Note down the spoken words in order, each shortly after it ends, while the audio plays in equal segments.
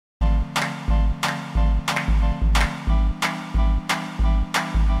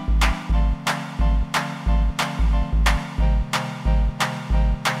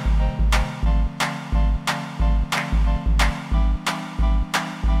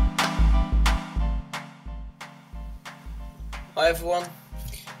Hi everyone,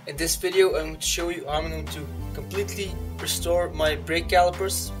 in this video I'm going to show you how I'm going to completely restore my brake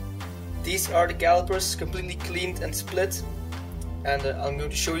calipers. These are the calipers, completely cleaned and split, and I'm going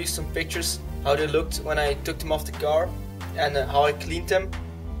to show you some pictures how they looked when I took them off the car and how I cleaned them.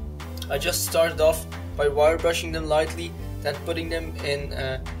 I just started off by wire brushing them lightly, then putting them in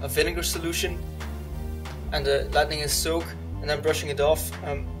a vinegar solution and letting it soak and then brushing it off.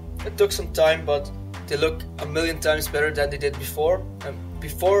 It took some time, but they look a million times better than they did before.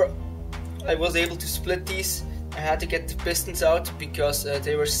 Before I was able to split these, I had to get the pistons out because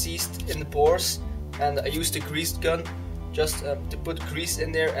they were seized in the pores, and I used a greased gun just to put grease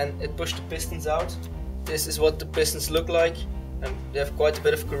in there, and it pushed the pistons out. This is what the pistons look like. They have quite a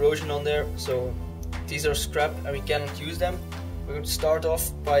bit of corrosion on there, so these are scrap and we cannot use them. We're going to start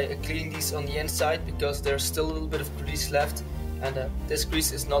off by cleaning these on the inside because there's still a little bit of grease left, and this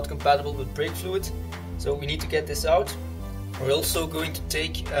grease is not compatible with brake fluid, so we need to get this out. We're also going to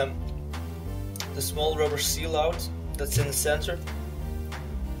take the small rubber seal out that's in the center,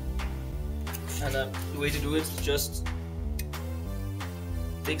 and the way to do it is just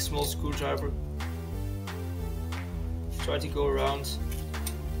take a small screwdriver, try to go around,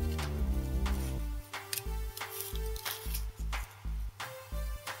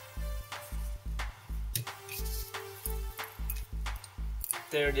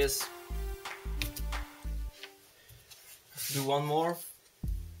 there it is. Do one more.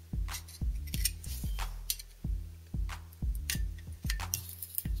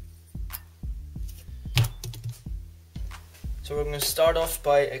 So we're going to start off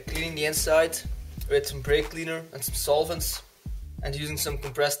by cleaning the inside with some brake cleaner and some solvents, and using some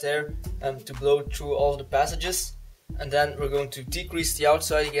compressed air to blow through all the passages, and then we're going to degrease the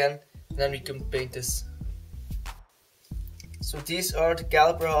outside again, and then we can paint this. So these are the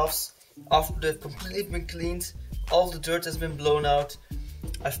caliper halves after they've completely been cleaned. All the dirt has been blown out.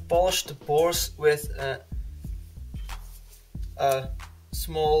 I've polished the pores with a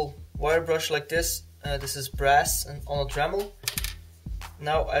small wire brush like this. This is brass and on a Dremel.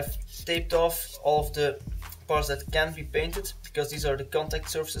 Now I've taped off all of the parts that can be painted because these are the contact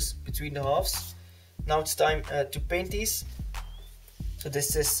surfaces between the halves. Now it's time to paint these. So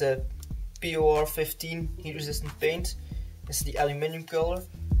this is POR 15 heat resistant paint. This is the aluminium color.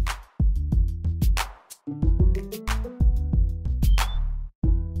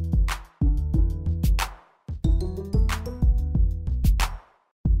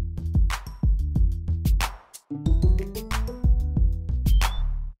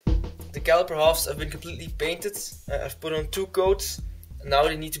 The caliper halves have been completely painted. I've put on 2 coats, and now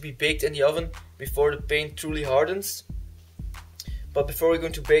they need to be baked in the oven before the paint truly hardens. But before we're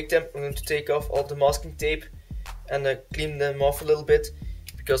going to bake them, we're going to take off all the masking tape and clean them off a little bit,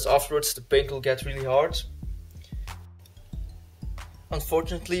 because afterwards the paint will get really hard.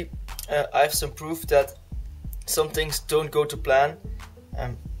 Unfortunately, I have some proof that some things don't go to plan.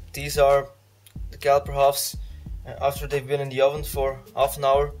 These are the caliper halves after they've been in the oven for half an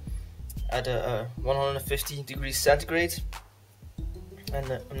hour at 150 degrees centigrade,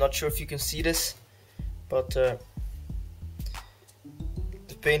 and I'm not sure if you can see this, but the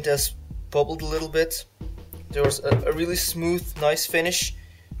paint has bubbled a little bit. There was a really smooth, nice finish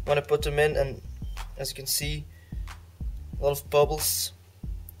when I put them in, and as you can see, a lot of bubbles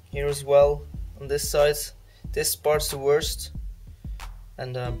here as well on this side. This part's the worst,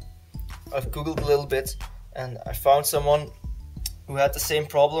 and I've googled a little bit and I found someone who had the same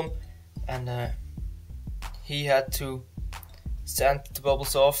problem, and he had to sand the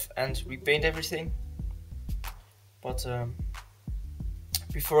bubbles off and repaint everything. But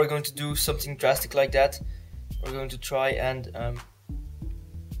before we're going to do something drastic like that, we're going to try and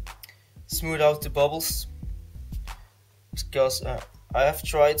smooth out the bubbles, because I have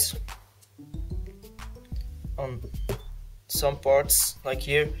tried on some parts, like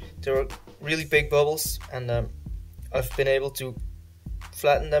here, there were really big bubbles, and I've been able to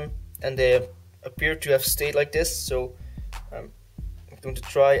flatten them, and they appear to have stayed like this. So I'm going to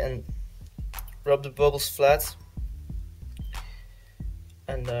try and rub the bubbles flat,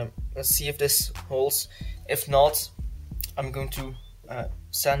 and let's see if this holds. If not, I'm going to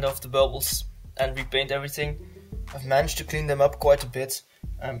sand off the bubbles and repaint everything. I've managed to clean them up quite a bit.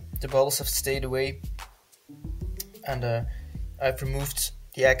 The bubbles have stayed away, and I've removed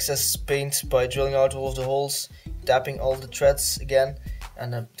the excess paint by drilling out all of the holes, tapping all of the threads again,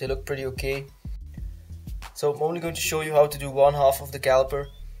 and they look pretty okay. So I'm only going to show you how to do one half of the caliper,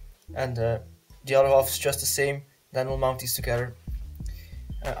 and the other half is just the same. Then we'll mount these together.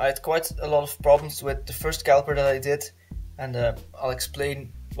 I had quite a lot of problems with the first caliper that I did, and I'll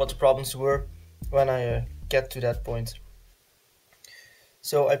explain what the problems were when I get to that point.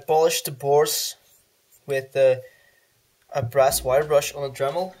 So I polished the bores with a brass wire brush on a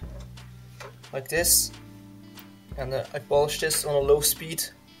Dremel, like this, and I polished this on a low speed,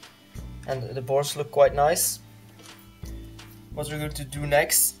 and the bores look quite nice. What we're going to do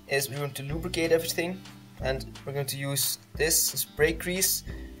next is we're going to lubricate everything, and we're going to use this brake grease.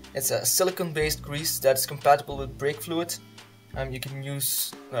 It's a silicone based grease that's compatible with brake fluid. You can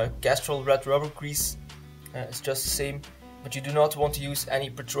use Castrol red rubber grease, it's just the same, but you do not want to use any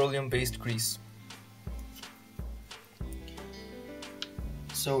petroleum based grease.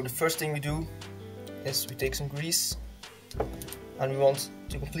 So the first thing we do is we take some grease and we want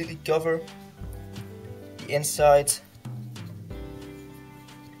to completely cover the inside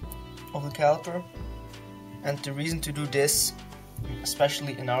of the caliper. And the reason to do this,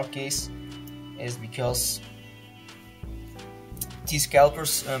 especially in our case, is because these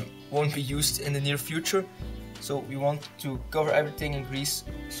calipers won't be used in the near future, so we want to cover everything in grease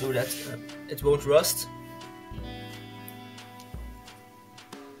so that it won't rust.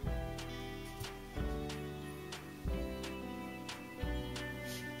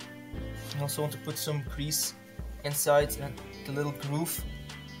 I also want to put some grease inside the little groove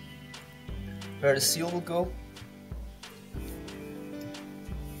where the seal will go,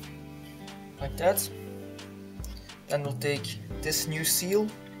 like that. Then we'll take this new seal,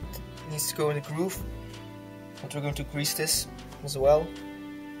 it needs to go in the groove, and we're going to grease this as well.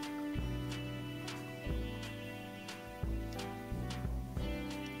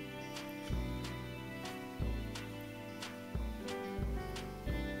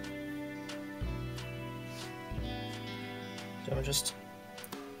 So I'll just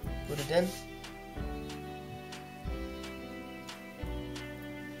put it in.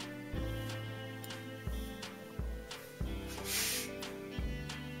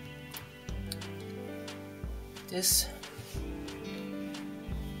 This.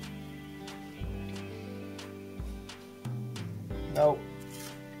 Now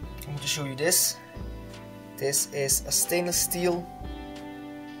I'm going to show you this. This is a stainless steel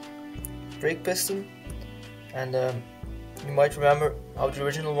brake piston, and you might remember how the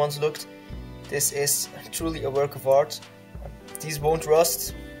original ones looked. This is truly a work of art. These won't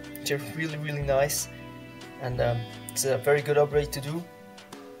rust, they're really nice, and it's a very good upgrade to do.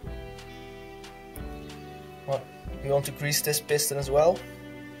 Well, we want to grease this piston as well.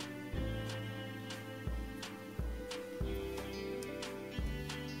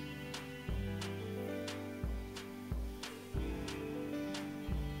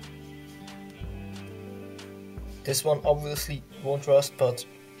 This one obviously won't rust, but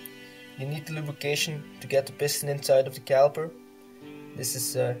you need the lubrication to get the piston inside of the caliper. This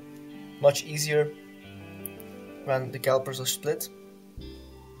is much easier when the calipers are split.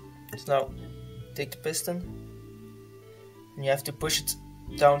 So now take the piston and you have to push it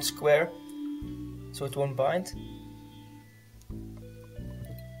down square so it won't bind.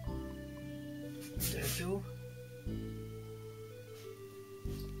 There you go.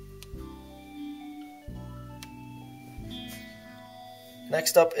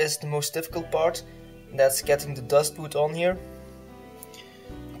 Next up is the most difficult part, and that's getting the dust boot on here.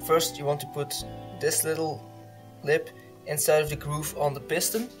 First you want to put this little lip inside of the groove on the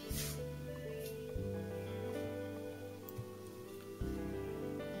piston.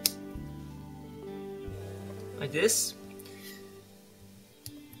 Like this.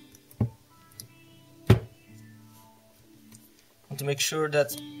 Want to make sure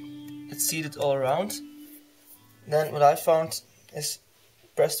that it's seated all around. Then what I found is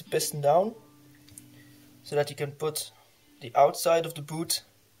press the piston down so that you can put the outside of the boot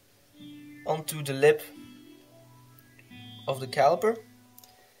onto the lip of the caliper,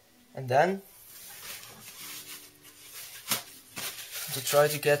 and then to try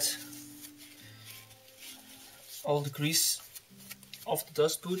to get all the grease off the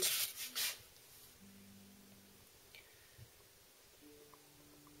dust boot.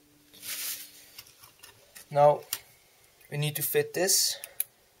 Now we need to fit this.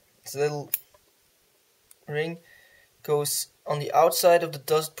 This little ring goes on the outside of the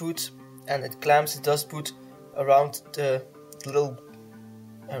dust boot and it clamps the dust boot around the little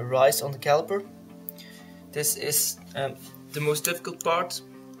rise on the caliper. This is the most difficult part.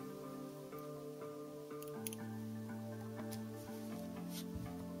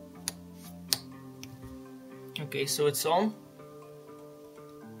 Okay, so it's on.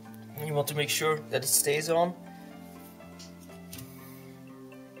 You want to make sure that it stays on.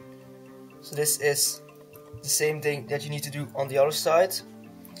 So this is the same thing that you need to do on the other side.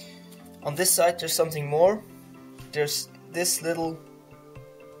 On this side there's something more. There's this little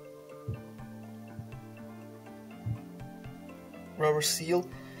rubber rubber seal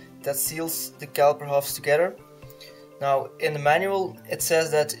that seals the caliper halves together. Now in the manual it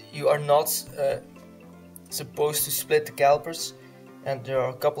says that you are not supposed to split the calipers, and there are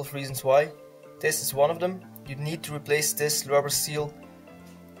a couple of reasons why. This is one of them. You need to replace this rubber seal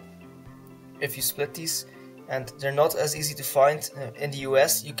if you split these, and they're not as easy to find. In the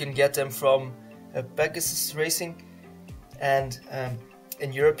US you can get them from Pegasus Racing, and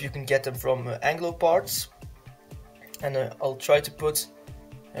in Europe you can get them from Anglo Parts, and I'll try to put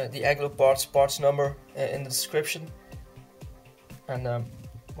the Anglo parts number in the description. And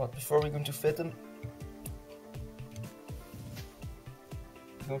before we're going to fit them,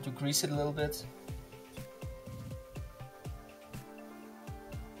 I'm going to grease it a little bit.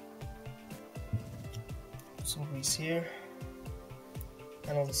 Put some grease here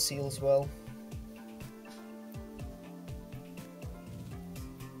and on the seal as well.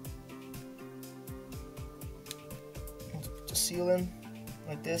 Put the seal in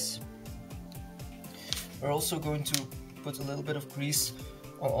like this. We're also going to put a little bit of grease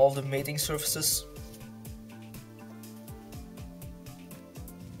on all the mating surfaces.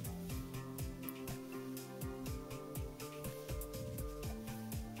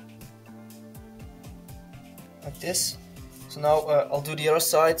 Like this. So now I'll do the other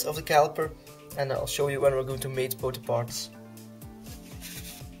side of the caliper, and I'll show you when we're going to mate both the parts.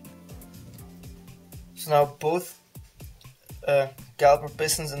 So now both caliper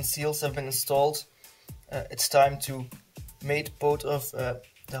pistons and seals have been installed. It's time to mate both of the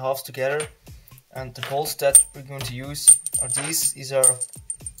halves together, and the bolts that we're going to use are these. These are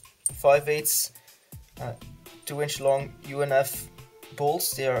 5/8 2-inch long UNF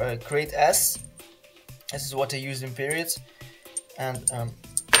bolts. They are grade S. This is what they use in periods. And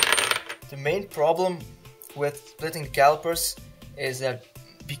the main problem with splitting the calipers is that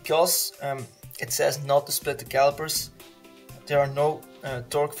because it says not to split the calipers, there are no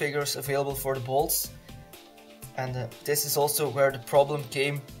torque figures available for the bolts. And this is also where the problem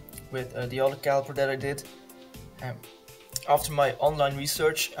came with the other caliper that I did. After my online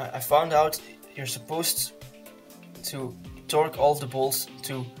research, I found out you're supposed to torque all of the bolts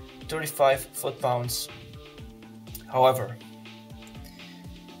to 35 foot-pounds. However,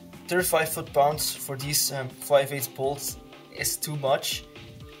 35 foot-pounds for these 5/8 bolts is too much,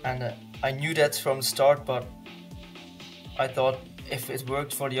 and I knew that from the start, but I thought if it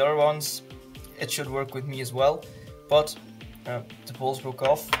worked for the other ones, it should work with me as well. But the bolts broke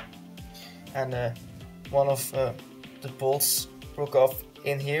off, and one of the bolts broke off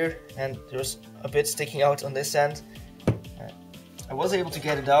in here, and there's a bit sticking out on this end. I was able to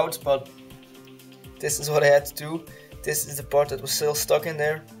get it out, but this is what I had to do. This is the part that was still stuck in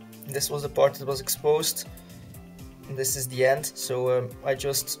there, and this was the part that was exposed, and this is the end. So I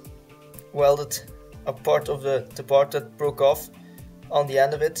just welded a part of the part that broke off on the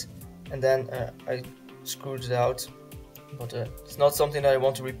end of it, and then I screwed it out. But it's not something that I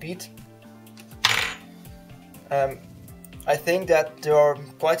want to repeat. I think that there are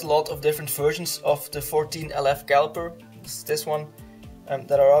quite a lot of different versions of the 14 LF caliper. It's this one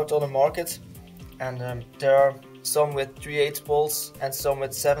that are out on the market, and there are some with 3/8 bolts and some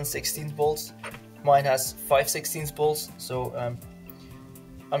with 7/16 bolts. Mine has 5/16 bolts, so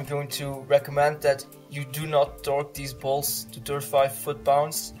I'm going to recommend that you do not torque these bolts to 35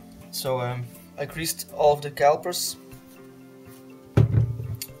 foot-pounds. So I greased all of the calipers,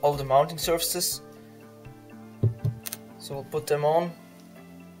 all the mounting surfaces. So we'll put them on.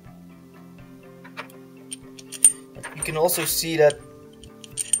 You can also see that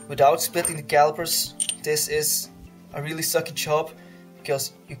without splitting the calipers, this is a really sucky job,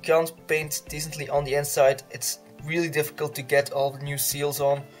 because you can't paint decently on the inside. It's really difficult to get all the new seals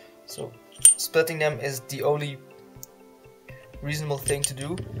on, so splitting them is the only reasonable thing to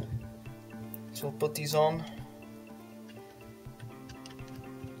do. So we'll put these on.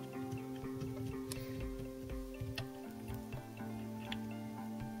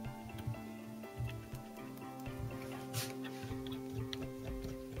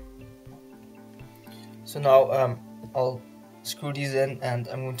 So now I'll screw these in, and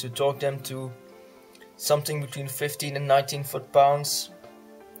I'm going to torque them to something between 15 and 19 foot-pounds,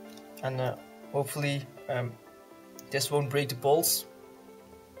 and hopefully this won't break the bolts,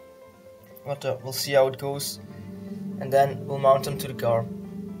 but we'll see how it goes, and then we'll mount them to the car.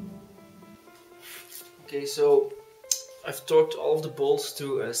 Okay, so I've torqued all of the bolts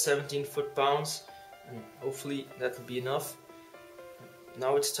to 17 foot-pounds, and hopefully that will be enough.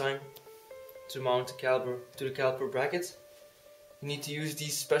 Now it's time to mount the caliper to the caliper bracket. You need to use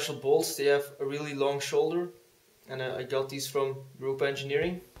these special bolts. They have a really long shoulder, and I got these from Europa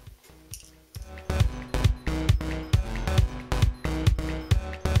Engineering.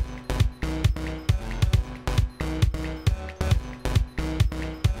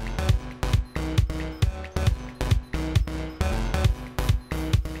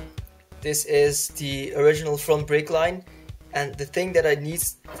 This is the original front brake line, and the thing that I need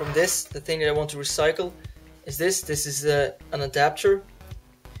from this, the thing that I want to recycle, is this. This is an adapter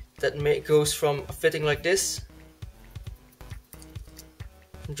that goes from a fitting like this,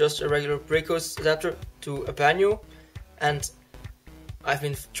 from just a regular brake hose adapter to a banjo, and I've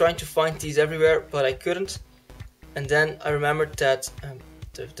been trying to find these everywhere, but I couldn't. And then I remembered that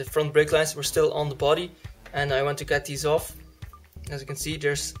the front brake lines were still on the body, and I went to get these off. As you can see,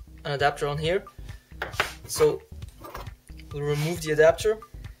 there's an adapter on here. So we'll remove the adapter.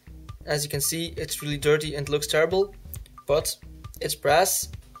 As you can see, it's really dirty and looks terrible, but it's brass,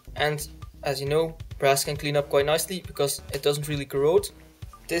 and as you know, brass can clean up quite nicely because it doesn't really corrode.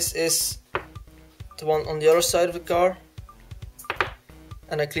 This is the one on the other side of the car,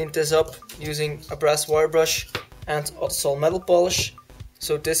 and I cleaned this up using a brass wire brush and Autosol metal polish.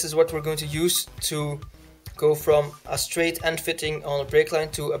 So this is what we're going to use to go from a straight end fitting on a brake line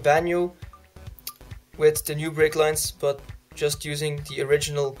to a banjo with the new brake lines, but just using the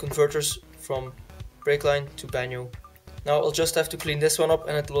original converters from brake line to banjo. Now I'll just have to clean this one up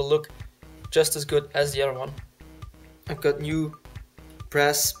and it will look just as good as the other one. I've got new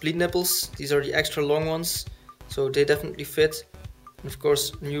brass bleed nipples. These are the extra long ones, so they definitely fit. And of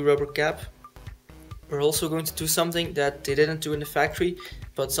course, new rubber cap. We're also going to do something that they didn't do in the factory,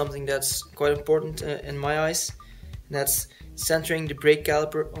 but something that's quite important in my eyes. And that's centering the brake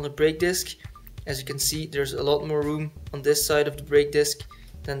caliper on the brake disc. As you can see, there's a lot more room on this side of the brake disc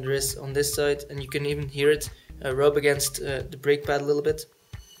than there is on this side, and you can even hear it rub against the brake pad a little bit.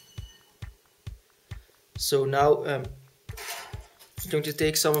 So now I'm going to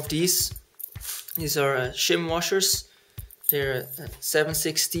take some of these. These are shim washers. They're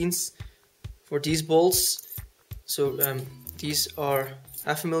 7/16 for these bolts. So these are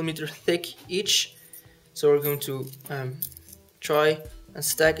 0.5 millimeter thick each. So we're going to try and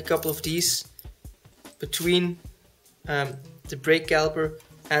stack a couple of these between the brake caliper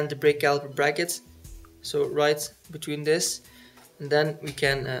and the brake caliper bracket. So right between this, and then we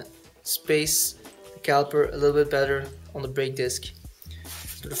can space the caliper a little bit better on the brake disc.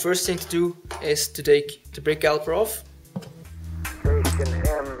 So the first thing to do is to take the brake caliper off. Station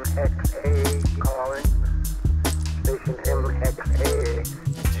MXA calling. Station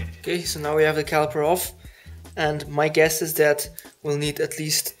MXA. Okay, so now we have the caliper off, and my guess is that we'll need at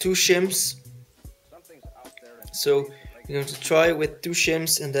least 2 shims. So we're going to try with 2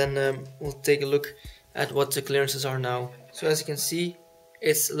 shims, and then we'll take a look at what the clearances are now. So as you can see,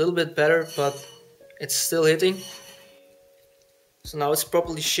 it's a little bit better, but it's still hitting. So now it's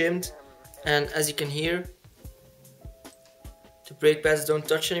properly shimmed, and as you can hear, the brake pads don't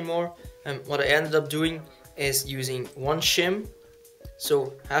touch anymore. And what I ended up doing is using 1 shim,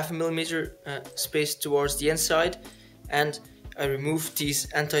 so 0.5 millimeter spaced towards the inside, and I removed these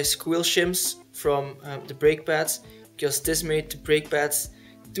anti-squeal shims from the brake pads, because this made the brake pads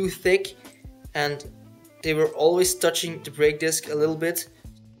too thick and they were always touching the brake disc a little bit.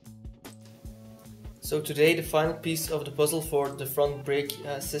 So today the final piece of the puzzle for the front brake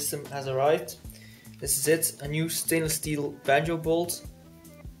system has arrived. This is it, a new stainless steel banjo bolt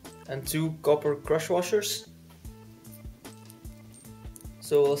and 2 copper crush washers.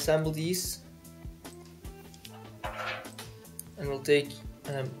 So we'll assemble these, and we'll take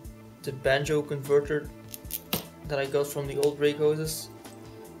the banjo converter that I got from the old brake hoses.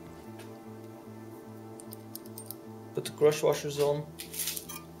 Put the crush washers on,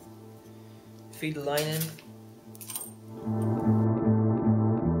 feed the line in.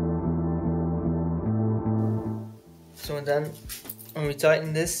 So and then when we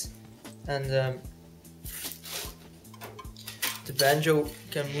tighten this, and the banjo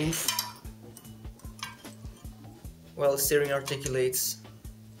can move while the steering articulates.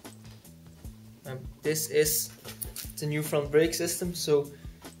 This is the new front brake system, so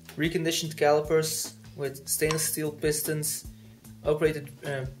reconditioned calipers with stainless steel pistons, operated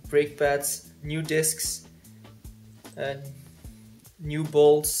brake pads, new discs, new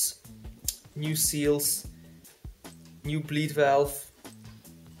bolts, new seals, new bleed valve,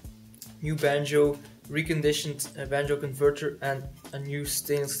 new banjo, reconditioned banjo converter, and a new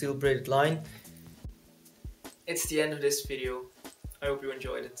stainless steel braided line. It's the end of this video. I hope you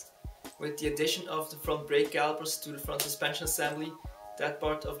enjoyed it. With the addition of the front brake calipers to the front suspension assembly, that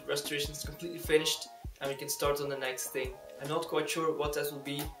part of the restoration is completely finished and we can start on the next thing. I'm not quite sure what that will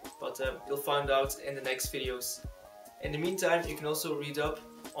be, but you'll find out in the next videos. In the meantime, you can also read up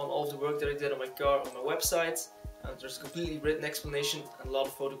on all of the work that I did on my car on my website, and there's a completely written explanation and a lot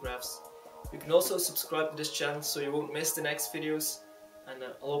of photographs. You can also subscribe to this channel so you won't miss the next videos, and I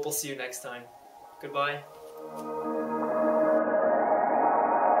hope I'll see you next time. Goodbye.